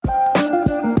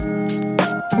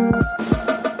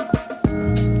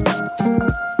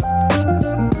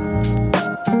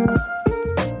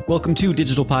Welcome to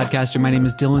Digital Podcaster. My name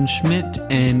is Dylan Schmidt,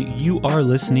 and you are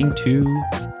listening to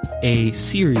a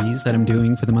series that I'm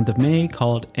doing for the month of May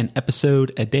called An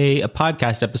Episode a Day, a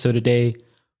podcast episode a day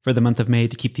for the month of May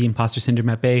to keep the imposter syndrome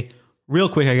at bay. Real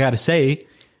quick, I gotta say,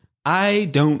 I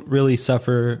don't really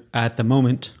suffer at the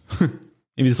moment.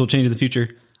 Maybe this will change in the future.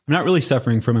 I'm not really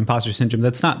suffering from imposter syndrome.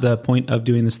 That's not the point of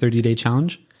doing this 30-day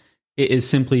challenge. It is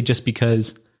simply just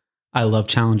because I love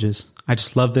challenges. I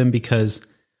just love them because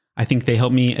I think they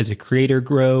help me as a creator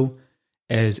grow,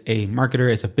 as a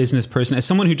marketer, as a business person, as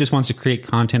someone who just wants to create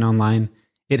content online.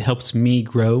 It helps me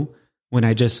grow when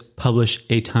I just publish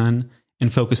a ton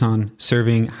and focus on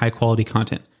serving high quality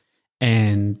content.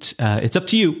 And it's up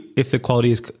to you if the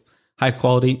quality is high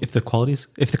quality, if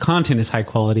the content is high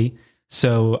quality.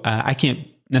 So I can't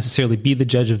necessarily be the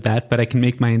judge of that, but I can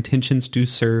make my intentions to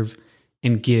serve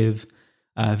and give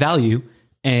value.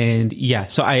 And yeah,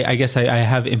 so I guess I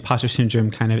have imposter syndrome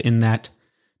kind of in that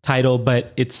title,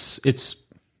 but it's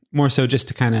more so just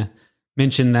to kind of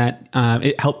mention that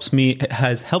it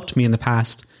has helped me in the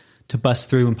past to bust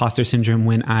through imposter syndrome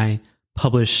when I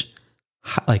publish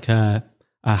like a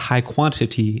high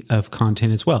quantity of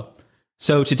content as well.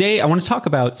 So today I want to talk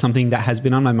about something that has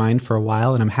been on my mind for a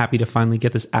while, and I'm happy to finally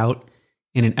get this out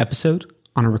in an episode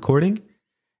on a recording.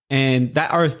 And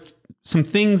that are some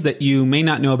things that you may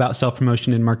not know about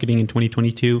self-promotion and marketing in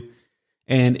 2022.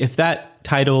 And if that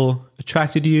title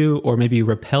attracted you or maybe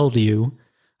repelled you,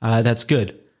 that's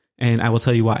good. And I will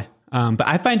tell you why. But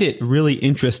I find it really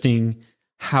interesting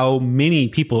how many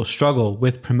people struggle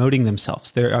with promoting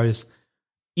themselves. There is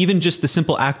even just the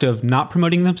simple act of not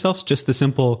promoting themselves, just the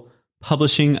simple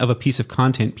publishing of a piece of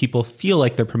content. People feel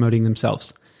like they're promoting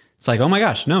themselves. It's like, oh my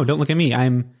gosh, no, don't look at me. I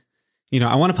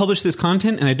want to publish this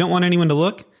content and I don't want anyone to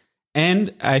look.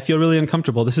 And I feel really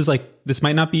uncomfortable. This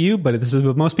might not be you, but this is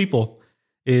what most people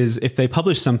is. If they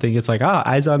publish something, it's like,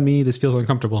 eyes on me. This feels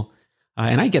uncomfortable.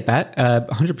 And I get that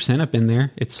 100%. I've been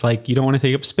there. It's like, you don't want to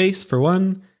take up space for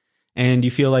one. And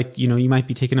you feel like, you might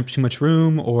be taking up too much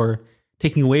room or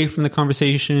taking away from the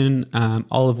conversation,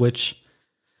 all of which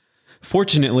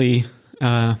fortunately,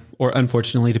 or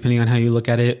unfortunately, depending on how you look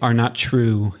at it, are not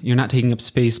true. You're not taking up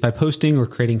space by posting or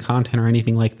creating content or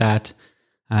anything like that.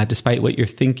 Despite what you're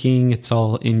thinking, it's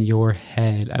all in your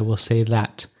head. I will say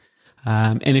that.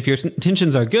 And if your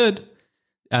intentions are good,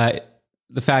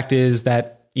 the fact is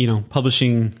that,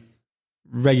 publishing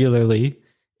regularly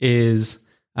is,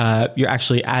 you're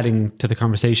actually adding to the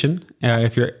conversation.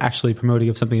 If you're actually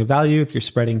promoting something of value, if you're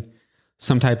spreading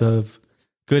some type of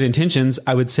good intentions,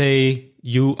 I would say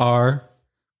you are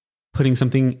putting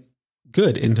something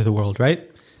good into the world, right?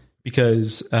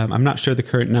 Because I'm not sure the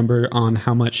current number on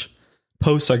how much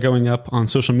posts are going up on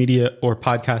social media or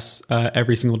podcasts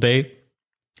every single day.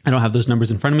 I don't have those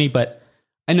numbers in front of me, but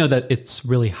I know that it's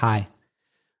really high.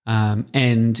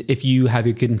 And if you have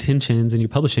your good intentions and you're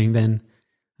publishing, then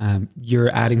you're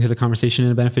adding to the conversation in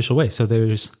a beneficial way. So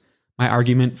there's my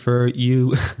argument for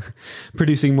you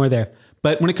producing more there.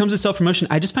 But when it comes to self-promotion,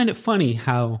 I just find it funny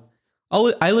how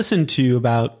I listen to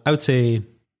about, I would say,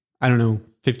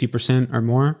 50% or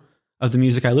more of the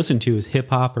music I listen to is hip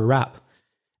hop or rap.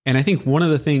 And I think one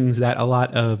of the things that a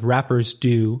lot of rappers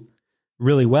do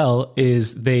really well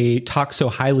is they talk so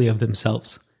highly of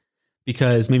themselves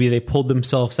because maybe they pulled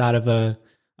themselves out of a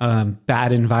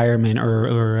bad environment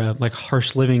or like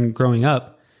harsh living growing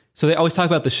up. So they always talk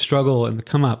about the struggle and the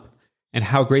come up and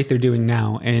how great they're doing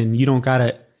now. And you don't got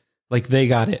it like they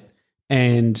got it.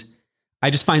 And I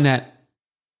just find that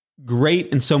great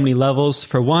in so many levels.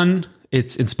 For one,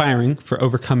 it's inspiring for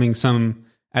overcoming some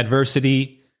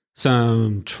adversity,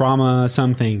 some trauma,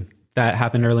 something that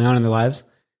happened early on in their lives,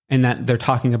 and that they're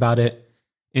talking about it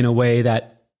in a way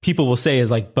that people will say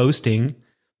is like boasting,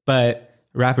 but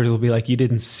rappers will be like, you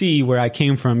didn't see where I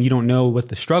came from. You don't know what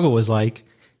the struggle was like.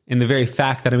 And the very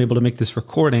fact that I'm able to make this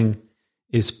recording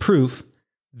is proof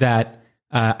that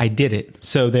I did it.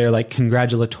 So they're like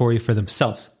congratulatory for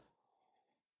themselves.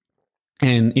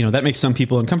 And, that makes some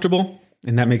people uncomfortable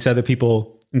and that makes other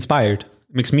people inspired.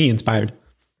 It makes me inspired.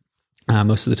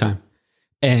 Most of the time.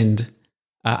 And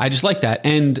I just like that.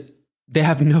 And they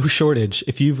have no shortage.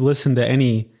 If you've listened to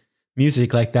any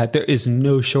music like that, there is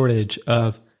no shortage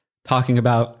of talking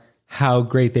about how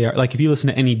great they are. Like if you listen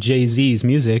to any Jay-Z's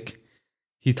music,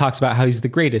 he talks about how he's the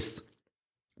greatest.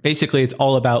 Basically, it's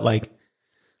all about like,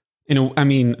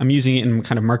 I'm using it in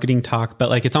kind of marketing talk, but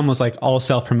like, it's almost like all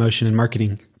self-promotion and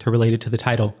marketing to relate it to the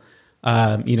title.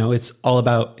 It's all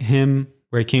about him,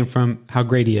 where he came from, how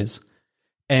great he is.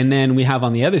 And then we have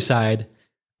on the other side,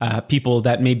 people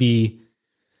that maybe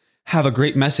have a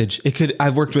great message.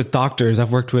 I've worked with doctors.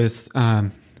 I've worked with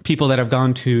people that have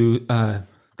gone to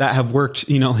that have worked,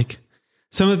 like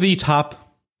some of the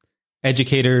top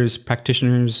educators,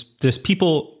 practitioners, just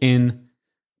people in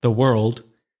the world.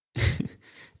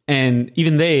 And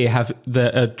even they have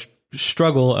the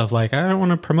struggle of like, I don't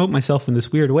want to promote myself in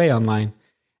this weird way online.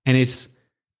 And it's,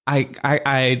 I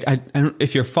don't,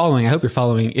 if you're following, I hope you're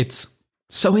following. It's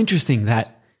so interesting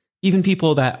that even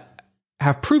people that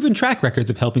have proven track records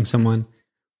of helping someone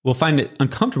will find it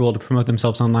uncomfortable to promote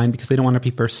themselves online because they don't want to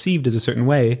be perceived as a certain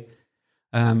way.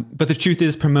 But the truth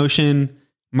is, promotion,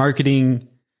 marketing,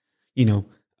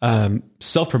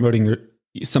 self-promoting or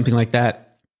something like that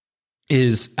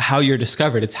is how you're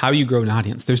discovered. It's how you grow an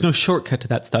audience. There's no shortcut to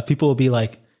that stuff. People will be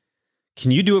like,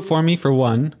 can you do it for me, for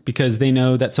one? Because they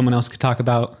know that someone else could talk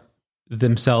about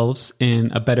themselves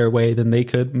in a better way than they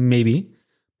could, maybe.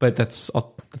 But that's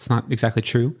not exactly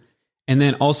true. And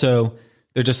then also,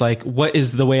 they're just like, what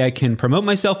is the way I can promote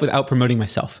myself without promoting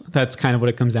myself? That's kind of what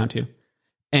it comes down to.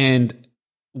 And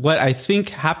what I think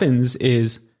happens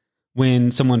is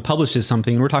when someone publishes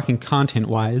something, and we're talking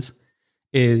content-wise,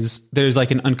 is there's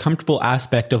like an uncomfortable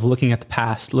aspect of looking at the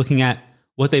past, looking at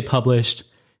what they published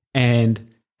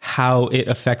and how it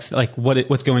affects like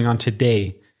what's going on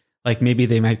today. Like maybe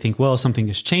they might think, well, something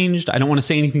has changed. I don't want to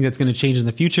say anything that's going to change in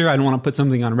the future. I don't want to put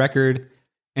something on record.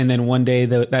 And then one day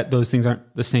that those things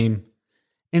aren't the same.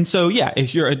 And so, yeah,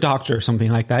 if you're a doctor or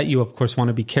something like that, you of course want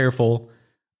to be careful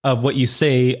of what you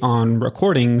say on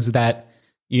recordings that,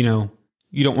 you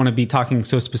don't want to be talking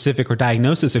so specific or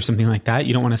diagnosis or something like that.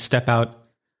 You don't want to step out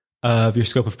of your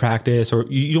scope of practice, or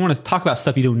you don't want to talk about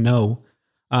stuff you don't know,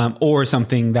 or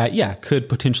something that, could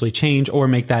potentially change or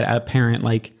make that apparent.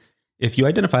 Like if you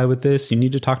identify with this, you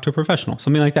need to talk to a professional,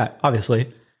 something like that,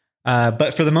 obviously.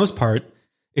 But for the most part,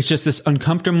 it's just this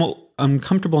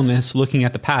uncomfortableness looking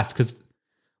at the past, because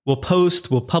we'll post,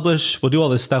 we'll publish, we'll do all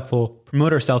this stuff, we'll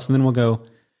promote ourselves, and then we'll go,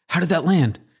 how did that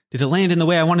land? Did it land in the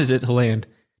way I wanted it to land?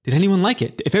 Did anyone like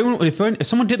it? If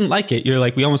someone didn't like it, you're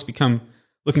like, we almost become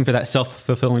looking for that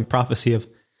self-fulfilling prophecy of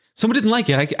someone didn't like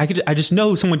it. I just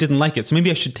know someone didn't like it. So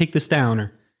maybe I should take this down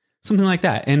or something like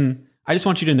that. And I just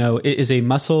want you to know it is a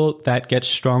muscle that gets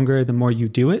stronger the more you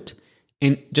do it.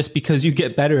 And just because you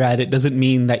get better at it doesn't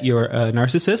mean that you're a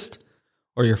narcissist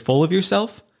or you're full of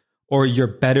yourself or you're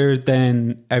better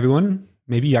than everyone.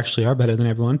 Maybe you actually are better than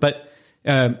everyone, but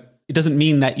it doesn't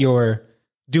mean that you're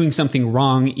doing something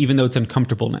wrong, even though it's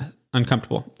uncomfortable.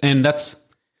 And that's,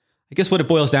 I guess what it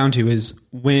boils down to is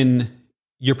when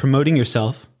you're promoting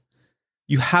yourself,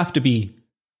 you have to be,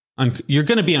 you're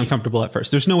going to be uncomfortable at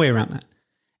first. There's no way around that.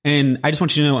 And I just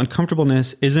want you to know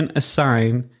uncomfortableness isn't a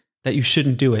sign that you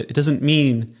shouldn't do it. It doesn't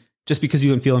mean just because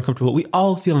you don't feel uncomfortable. We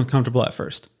all feel uncomfortable at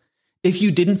first. If you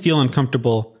didn't feel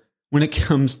uncomfortable when it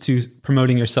comes to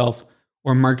promoting yourself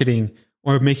or marketing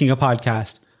or making a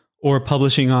podcast or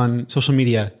publishing on social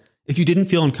media, if you didn't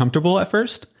feel uncomfortable at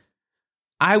first,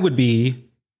 I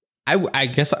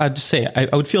guess I'd just say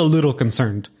I would feel a little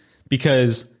concerned,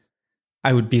 because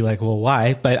I would be like, well,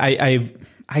 why? But I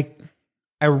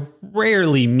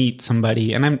rarely meet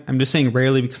somebody, and I'm just saying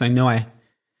rarely because I know I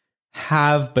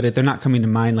have, but they're not coming to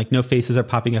mind. Like no faces are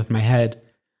popping up in my head.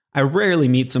 I rarely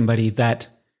meet somebody that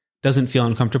doesn't feel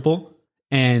uncomfortable,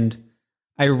 and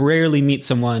I rarely meet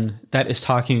someone that is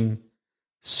talking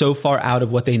so far out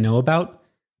of what they know about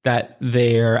that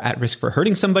they're at risk for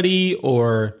hurting somebody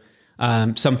or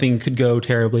something could go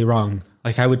terribly wrong.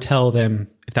 Like I would tell them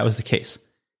if that was the case,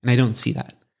 and I don't see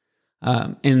that.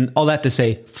 And all that to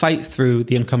say, fight through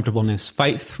the uncomfortableness,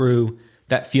 fight through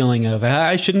that feeling of,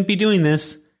 I shouldn't be doing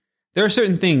this. There are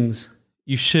certain things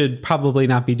you should probably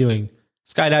not be doing.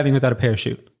 Skydiving without a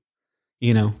parachute,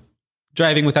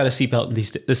 driving without a seatbelt in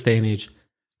this day and age.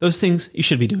 Those things you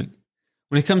should be doing.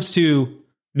 When it comes to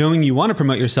knowing you want to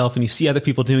promote yourself and you see other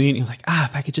people doing it, and you're like,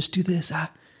 if I could just do this.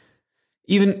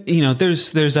 Even,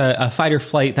 there's a fight or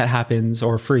flight that happens,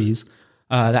 or freeze,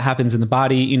 that happens in the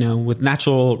body, with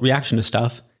natural reaction to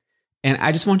stuff. And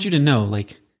I just want you to know,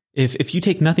 like, if you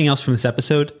take nothing else from this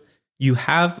episode, you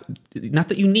have, not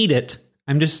that you need it,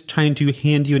 I'm just trying to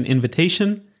hand you an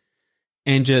invitation,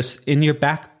 and just in your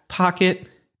back pocket,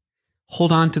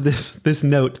 hold on to this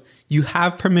note. You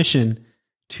have permission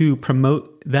to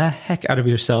promote the heck out of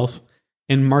yourself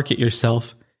and market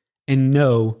yourself, and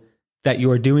know that you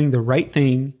are doing the right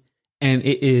thing, and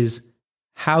it is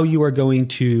how you are going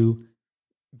to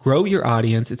grow your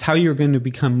audience. It's how you're going to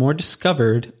become more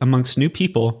discovered amongst new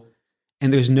people,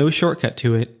 and there's no shortcut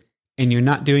to it, and you're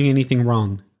not doing anything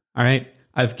wrong. All right?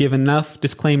 I've given enough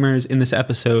disclaimers in this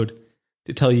episode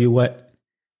to tell you what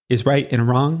is right and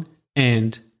wrong,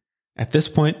 and at this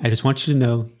point, I just want you to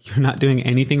know you're not doing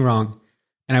anything wrong.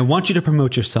 And I want you to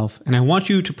promote yourself, and I want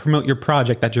you to promote your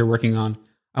project that you're working on.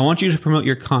 I want you to promote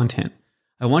your content.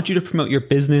 I want you to promote your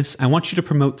business. I want you to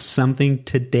promote something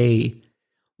today.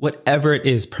 Whatever it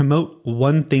is, promote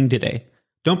one thing today.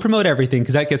 Don't promote everything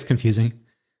because that gets confusing.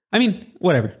 I mean,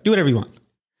 whatever. Do whatever you want.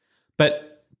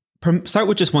 But start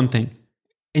with just one thing.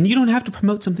 And you don't have to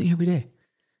promote something every day.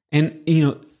 And,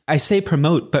 I say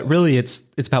promote, but really it's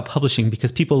about publishing,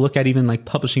 because people look at even like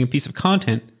publishing a piece of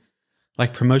content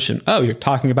like promotion. Oh, you're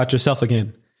talking about yourself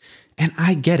again. And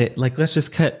I get it. Like, let's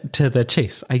just cut to the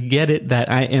chase. I get it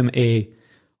that I am a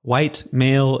white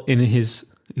male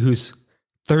who's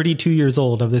 32 years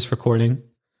old of this recording,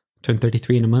 turned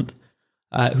 33 in a month,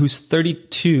 who's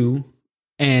 32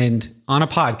 and on a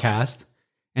podcast.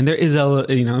 And there is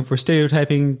if we're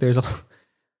stereotyping, there's a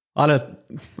lot of,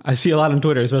 I see a lot on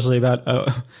Twitter, especially about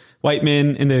white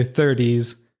men in their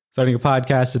 30s starting a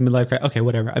podcast in midlife crisis. Okay,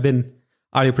 whatever. I've been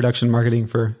audio production marketing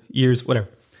for years, whatever.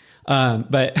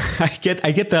 But I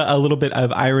get a little bit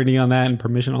of irony on that and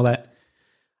permission, all that.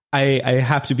 I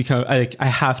have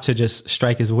to just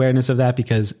strike his awareness of that,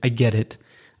 because I get it.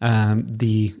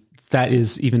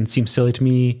 Seems silly to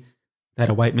me that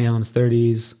a white male in his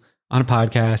 30s on a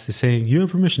podcast is saying, you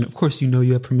have permission. Of course,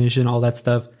 you have permission, all that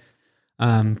stuff.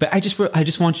 But I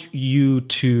just want you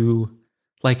to,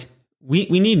 like, we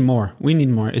need more. We need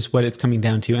more is what it's coming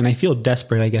down to. And I feel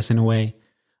desperate, I guess, in a way,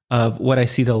 of what I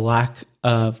see the lack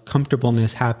of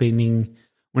comfortableness happening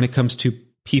when it comes to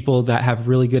people that have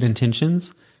really good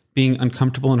intentions being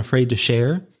uncomfortable and afraid to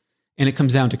share. And it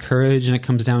comes down to courage, and it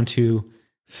comes down to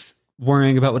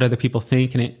worrying about what other people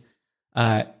think. And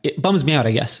it bums me out,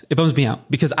 I guess. It bums me out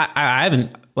because I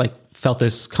haven't felt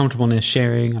this comfortableness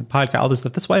sharing on podcast, all this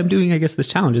stuff. That's why I'm doing, I guess, this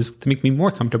challenge is to make me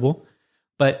more comfortable.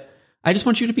 But I just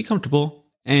want you to be comfortable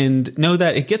and know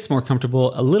that it gets more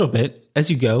comfortable a little bit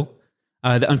as you go.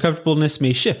 The uncomfortableness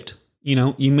may shift.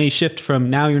 You may shift from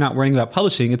now you're not worrying about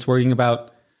publishing. It's worrying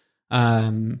about,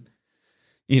 other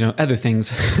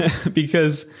things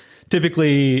because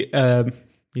typically, not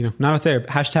a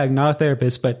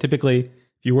therapist, but typically if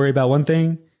you worry about one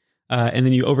thing, and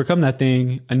then you overcome that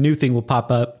thing, a new thing will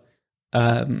pop up.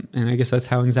 And I guess that's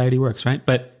how anxiety works, right?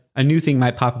 But a new thing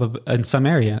might pop up in some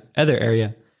other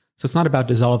area. So it's not about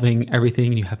dissolving everything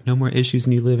and you have no more issues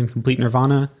and you live in complete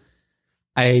nirvana.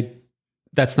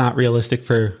 That's not realistic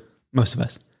for most of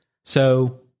us.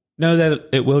 So know that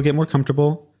it will get more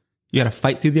comfortable. You got to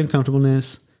fight through the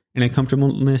uncomfortableness, and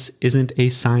uncomfortableness isn't a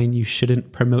sign you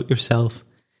shouldn't promote yourself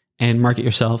and market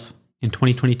yourself in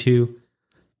 2022.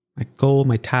 My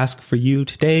task for you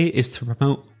today is to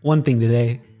promote one thing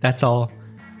today. That's all.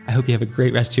 I hope you have a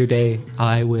great rest of your day.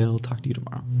 I will talk to you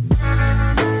tomorrow.